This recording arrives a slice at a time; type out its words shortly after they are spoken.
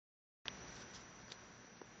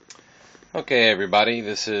Okay, everybody,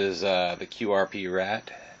 this is the QRP Rat,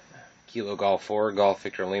 Kilo Golf 4, Golf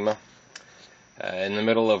Victor Lima, in the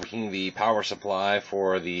middle of the power supply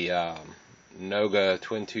for the Noga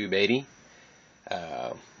Twin Tube 80.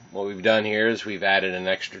 What we've done here is we've added an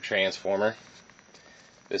extra transformer.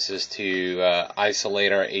 This is to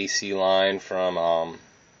isolate our AC line from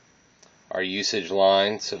our usage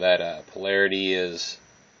line so that polarity is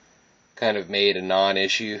kind of made a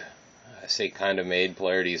non-issue. I say kind of made,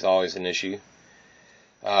 polarity is always an issue.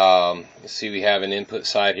 You see we have an input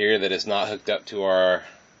side here that is not hooked up to our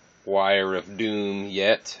wire of doom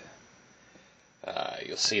yet.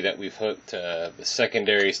 You'll see that we've hooked the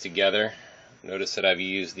secondaries together. Notice that I've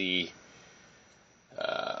used the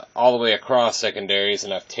all the way across secondaries,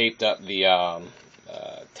 and I've taped up the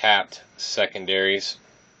tapped secondaries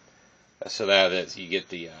so that you get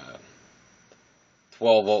the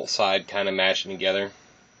 12 volt side kind of matching together.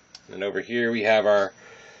 And over here we have our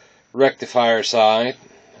rectifier side.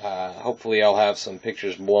 Hopefully I'll have some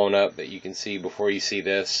pictures blown up that you can see before you see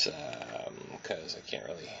this, because I can't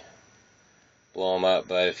really blow them up.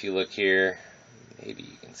 But if you look here, maybe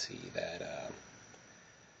you can see that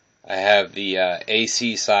I have the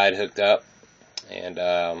AC side hooked up, and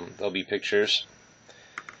there'll be pictures.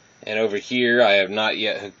 And over here I have not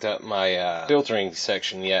yet hooked up my filtering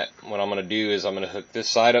section yet. What I'm going to do is I'm going to hook this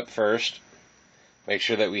side up first. Make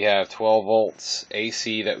sure that we have 12 volts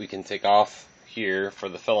AC that we can take off here for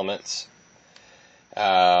the filaments.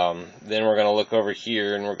 Then we're going to look over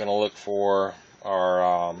here and we're going to look for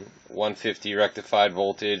our 150 rectified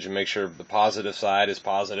voltage and make sure the positive side is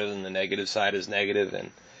positive and the negative side is negative,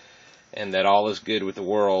 and that all is good with the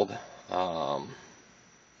world.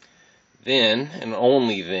 Then, and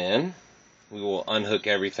only then, we will unhook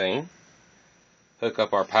everything. Hook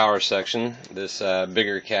up our power section, this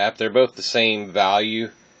bigger cap. They're both the same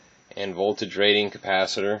value and voltage rating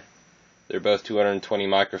capacitor. They're both 220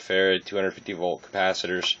 microfarad, 250 volt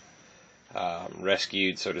capacitors,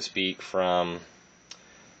 rescued, so to speak, from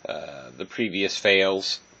the previous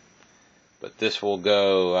fails. But this will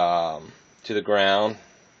go to the ground,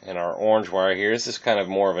 and our orange wire here, this is kind of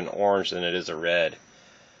more of an orange than it is a red.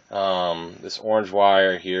 This orange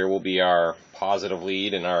wire here will be our positive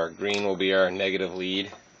lead, and our green will be our negative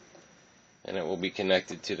lead, and it will be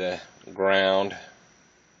connected to the ground.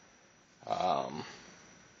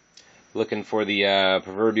 Looking for the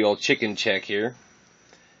proverbial chicken check here.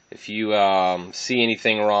 If you see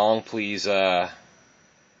anything wrong, please let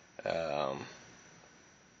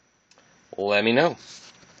me know.